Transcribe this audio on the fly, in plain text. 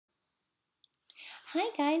Hi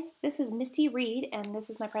guys, this is Misty Reed and this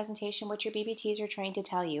is my presentation, What Your BBTs Are Trying to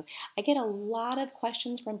Tell You. I get a lot of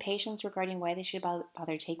questions from patients regarding why they should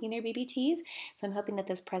bother taking their BBTs, so I'm hoping that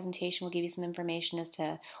this presentation will give you some information as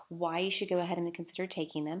to why you should go ahead and consider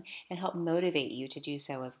taking them and help motivate you to do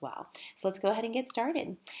so as well. So let's go ahead and get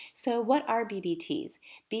started. So what are BBTs?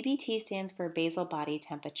 BBT stands for Basal Body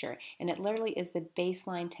Temperature, and it literally is the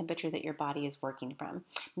baseline temperature that your body is working from,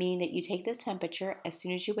 meaning that you take this temperature as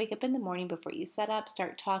soon as you wake up in the morning before you set up,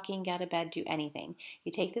 start talking, get out of bed, do anything.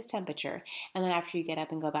 You take this temperature, and then after you get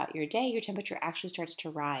up and go about your day, your temperature actually starts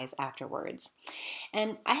to rise afterwards.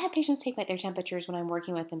 And I have patients take their temperatures when I'm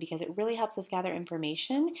working with them because it really helps us gather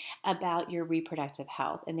information about your reproductive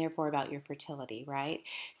health and therefore about your fertility, right?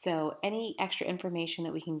 So any extra information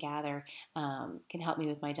that we can gather can help me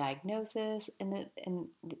with my diagnosis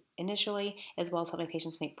initially, as well as help my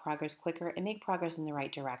patients make progress quicker and make progress in the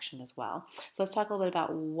right direction as well. So let's talk a little bit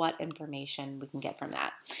about what information we can get from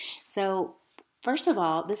that. So first of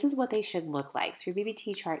all, this is what they should look like. So your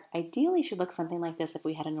BBT chart ideally should look something like this if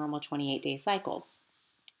we had a normal 28-day cycle.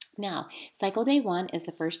 Now, cycle day 1 is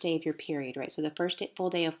the first day of your period, right? So the first full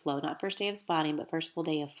day of flow, not first day of spotting, but first full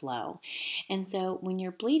day of flow. And so when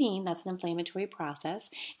you're bleeding, that's an inflammatory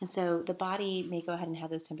process. And so the body may go ahead and have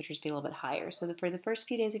those temperatures be a little bit higher. So for the first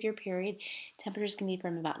few days of your period, temperatures can be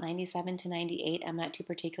from about 97 to 98. I'm not too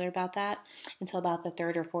particular about that until about the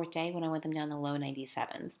third or fourth day when I want them down the low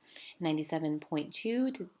 97s. 97.2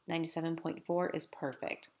 to 97.4 is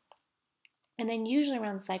perfect. And then usually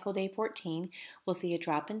around cycle day 14, we'll see a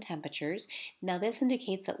drop in temperatures. Now this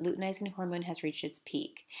indicates that luteinizing hormone has reached its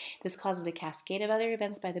peak. This causes a cascade of other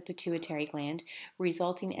events by the pituitary gland,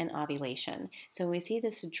 resulting in ovulation. So when we see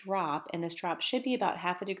this drop, and this drop should be about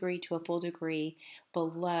half a degree to a full degree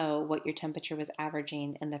below what your temperature was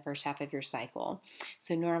averaging in the first half of your cycle.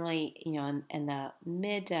 So normally, in the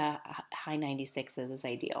mid to high 96s is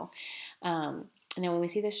ideal. Now, when we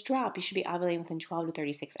see this drop, you should be ovulating within 12 to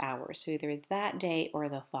 36 hours. So either that day or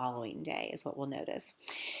the following day is what we'll notice.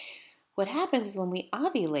 What happens is when we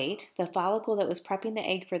ovulate, the follicle that was prepping the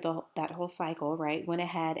egg for that whole cycle, right, went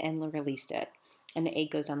ahead and released it. And the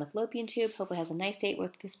egg goes down the fallopian tube, hopefully has a nice date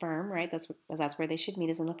with the sperm, right? That's where they should meet,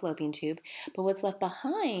 is in the fallopian tube. But what's left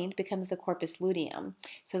behind becomes the corpus luteum.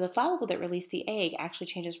 So the follicle that released the egg actually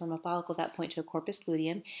changes from a follicle at that point to a corpus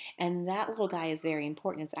luteum. And that little guy is very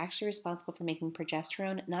important. It's actually responsible for making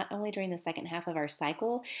progesterone not only during the second half of our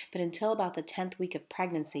cycle, but until about the 10th week of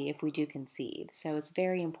pregnancy if we do conceive. So it's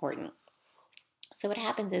very important. So what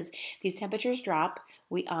happens is these temperatures drop,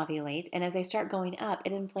 we ovulate, and as they start going up,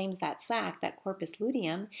 it inflames that sac, that corpus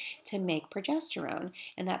luteum, to make progesterone.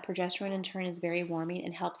 And that progesterone in turn is very warming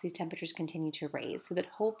and helps these temperatures continue to raise. So that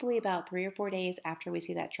hopefully about 3 or 4 days after we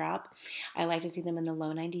see that drop, I like to see them in the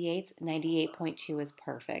low 98s. 98.2 is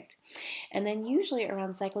perfect. And then usually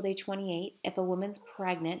around cycle day 28, if a woman's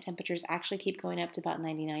pregnant, temperatures actually keep going up to about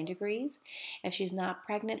 99 degrees. If she's not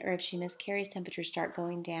pregnant or if she miscarries, temperatures start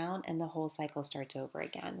going down and the whole cycle starts over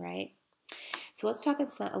again, right? So let's talk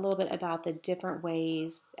a little bit about the different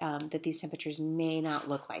ways that these temperatures may not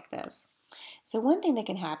look like this. So one thing that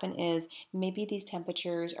can happen is maybe these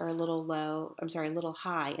temperatures are a little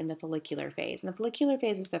high in the follicular phase. And the follicular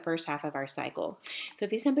phase is the first half of our cycle. So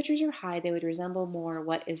if these temperatures are high, they would resemble more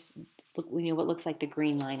what looks like the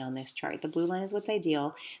green line on this chart. The blue line is what's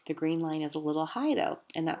ideal. The green line is a little high though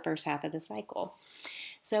in that first half of the cycle.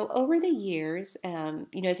 So over the years,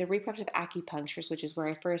 as a reproductive acupuncturist, which is where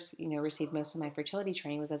I first, received most of my fertility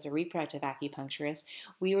training, was as a reproductive acupuncturist,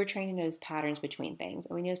 we were trained to notice patterns between things.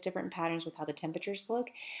 And we noticed different patterns with how the temperatures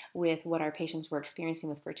look, with what our patients were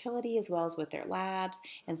experiencing with fertility, as well as with their labs,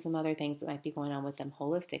 and some other things that might be going on with them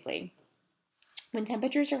holistically. When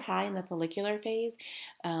temperatures are high in the follicular phase,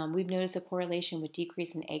 we've noticed a correlation with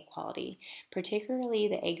decrease in egg quality. Particularly,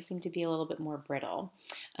 the eggs seem to be a little bit more brittle.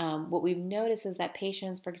 What we've noticed is that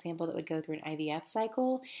patients, for example, that would go through an IVF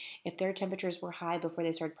cycle, if their temperatures were high before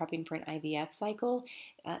they started prepping for an IVF cycle,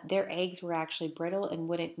 their eggs were actually brittle and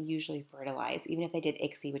wouldn't usually fertilize, even if they did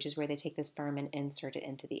ICSI, which is where they take the sperm and insert it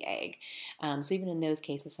into the egg. So even in those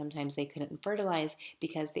cases, sometimes they couldn't fertilize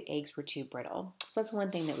because the eggs were too brittle. So that's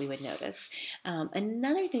one thing that we would notice.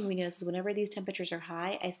 Another thing we notice is whenever these temperatures are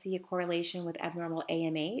high, I see a correlation with abnormal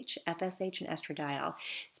AMH, FSH, and estradiol.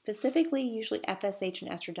 Specifically, usually FSH and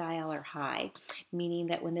estradiol are high, meaning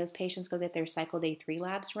that when those patients go get their cycle day 3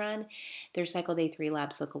 labs run, their cycle day 3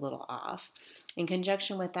 labs look a little off. In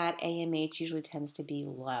conjunction with that, AMH usually tends to be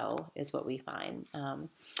low, is what we find.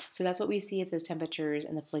 So that's what we see if those temperatures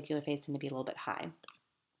in the follicular phase tend to be a little bit high.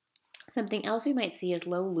 Something else we might see is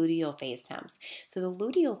low luteal phase temps. So the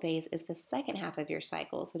luteal phase is the second half of your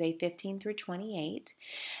cycle, so day 15 through 28.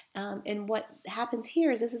 And what happens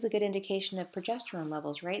here is this is a good indication of progesterone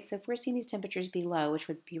levels, right? So if we're seeing these temperatures be low, which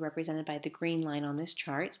would be represented by the green line on this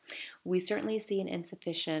chart, we certainly see an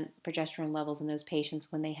insufficient progesterone levels in those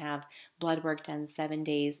patients when they have blood work done 7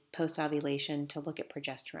 days post-ovulation to look at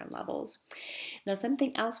progesterone levels. Now,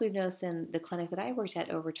 something else we've noticed in the clinic that I worked at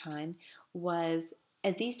over time was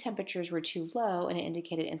as these temperatures were too low and it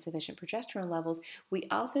indicated insufficient progesterone levels, we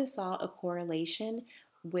also saw a correlation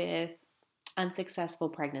with unsuccessful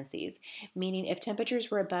pregnancies, meaning if temperatures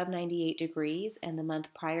were above 98 degrees in the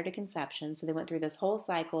month prior to conception, so they went through this whole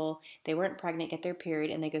cycle, they weren't pregnant, get their period,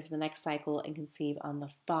 and they go through the next cycle and conceive on the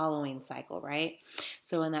following cycle, right?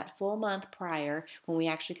 So in that full month prior, when we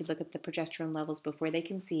actually could look at the progesterone levels before they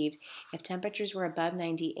conceived, if temperatures were above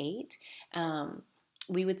 98,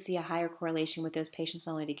 we would see a higher correlation with those patients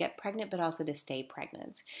not only to get pregnant but also to stay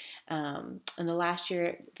pregnant. And the last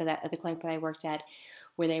year at the clinic that I worked at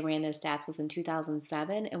where they ran those stats was in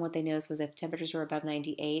 2007, and what they noticed was if temperatures were above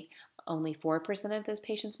 98, only 4% of those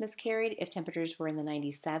patients miscarried. If temperatures were in the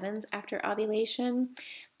 97s after ovulation,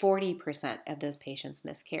 40% of those patients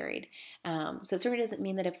miscarried. So it certainly doesn't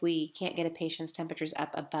mean that if we can't get a patient's temperatures up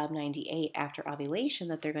above 98 after ovulation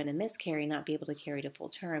that they're going to miscarry, not be able to carry to full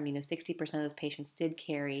term. 60% of those patients did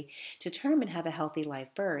carry to term and have a healthy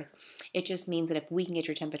live birth. It just means that if we can get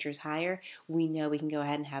your temperatures higher, we know we can go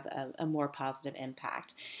ahead and have a more positive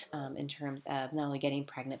impact in terms of not only getting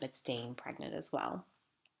pregnant but staying pregnant as well.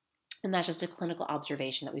 And that's just a clinical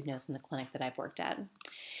observation that we've noticed in the clinic that I've worked at.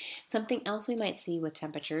 Something else we might see with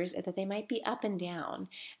temperatures is that they might be up and down.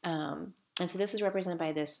 And so this is represented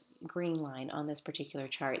by this green line on this particular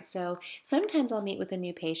chart. So sometimes I'll meet with a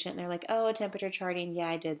new patient and they're like, oh, temperature charting, yeah,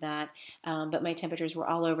 I did that, but my temperatures were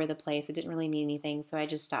all over the place. It didn't really mean anything, so I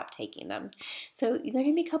just stopped taking them. So there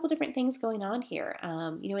can be a couple different things going on here.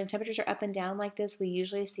 When temperatures are up and down like this, we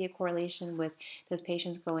usually see a correlation with those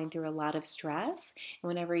patients going through a lot of stress. And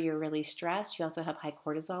whenever you're really stressed, you also have high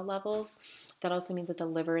cortisol levels. That also means that the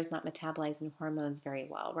liver is not metabolizing hormones very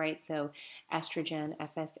well, right? So estrogen,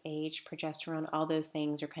 FSH, progesterone, all those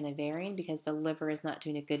things are kind of varying because the liver is not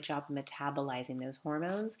doing a good job of metabolizing those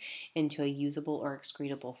hormones into a usable or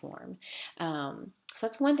excretable form. So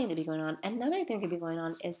that's one thing to be going on. Another thing that could be going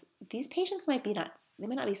on is these patients might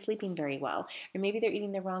not be sleeping very well, or maybe they're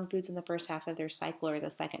eating the wrong foods in the first half of their cycle or the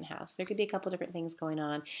second half. So there could be a couple different things going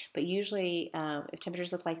on, but usually if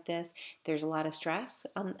temperatures look like this, there's a lot of stress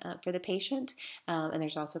for the patient, and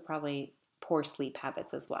there's also probably poor sleep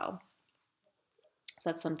habits as well. So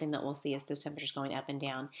that's something that we'll see as those temperatures going up and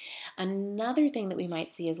down. Another thing that we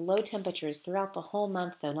might see is low temperatures throughout the whole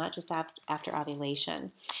month, though, not just after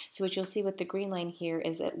ovulation. So what you'll see with the green line here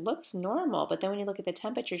is it looks normal, but then when you look at the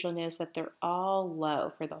temperatures, you'll notice that they're all low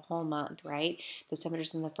for the whole month, right? Those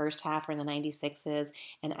temperatures in the first half are in the 96s,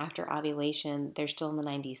 and after ovulation, they're still in the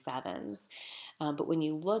 97s. But when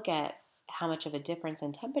you look at how much of a difference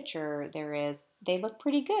in temperature there is, they look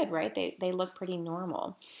pretty good, right? They look pretty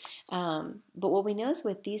normal. But what we notice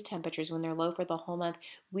with these temperatures when they're low for the whole month,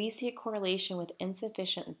 we see a correlation with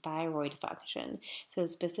insufficient thyroid function. So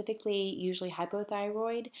specifically, usually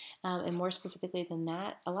hypothyroid, and more specifically than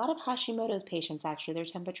that, a lot of Hashimoto's patients actually, their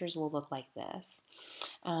temperatures will look like this.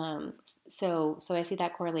 So I see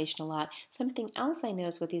that correlation a lot. Something else I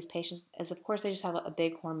notice with these patients is, of course, they just have a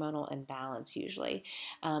big hormonal imbalance usually.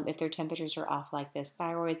 If their temperatures are off like this,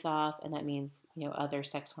 thyroid's off, and that means other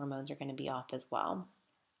sex hormones are going to be off as well.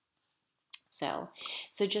 So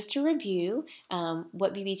just to review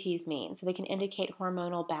what BBTs mean. So they can indicate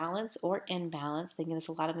hormonal balance or imbalance. They give us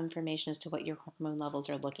a lot of information as to what your hormone levels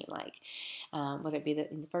are looking like, whether it be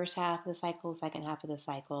in the first half of the cycle, second half of the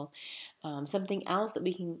cycle. Something else that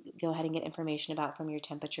we can go ahead and get information about from your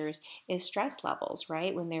temperatures is stress levels,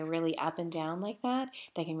 right? When they're really up and down like that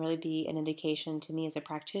can really be an indication to me as a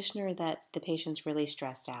practitioner that the patient's really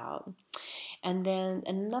stressed out. And then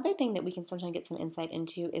another thing that we can sometimes get some insight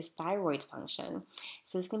into is thyroid function.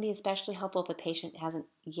 So this can be especially helpful if a patient hasn't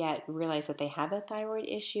yet realized that they have a thyroid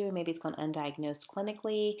issue. Maybe it's gone undiagnosed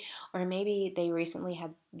clinically, or maybe they recently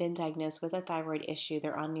have been diagnosed with a thyroid issue.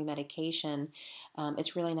 They're on new medication.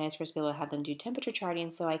 It's really nice for us to be able to have them do temperature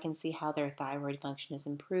charting so I can see how their thyroid function is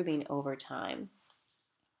improving over time.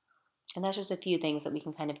 And that's just a few things that we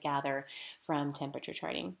can kind of gather from temperature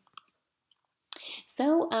charting.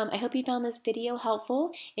 So I hope you found this video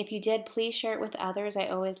helpful. If you did, please share it with others. I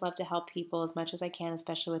always love to help people as much as I can,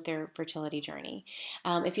 especially with their fertility journey.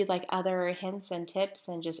 If you'd like other hints and tips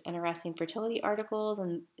and just interesting fertility articles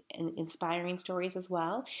and inspiring stories as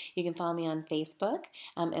well. You can follow me on Facebook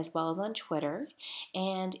as well as on Twitter.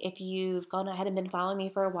 And if you've gone ahead and been following me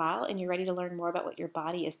for a while and you're ready to learn more about what your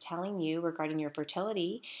body is telling you regarding your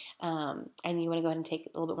fertility, and you want to go ahead and take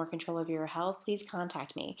a little bit more control over your health, please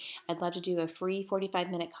contact me. I'd love to do a free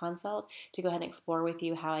 45-minute consult to go ahead and explore with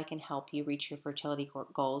you how I can help you reach your fertility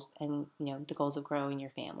goals and the goals of growing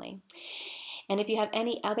your family. And if you have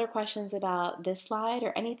any other questions about this slide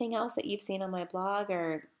or anything else that you've seen on my blog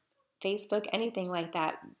or Facebook, anything like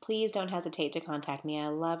that, please don't hesitate to contact me. I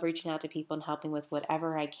love reaching out to people and helping with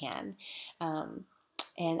whatever I can.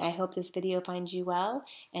 And I hope this video finds you well.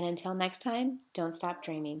 And until next time, don't stop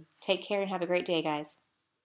dreaming. Take care and have a great day, guys.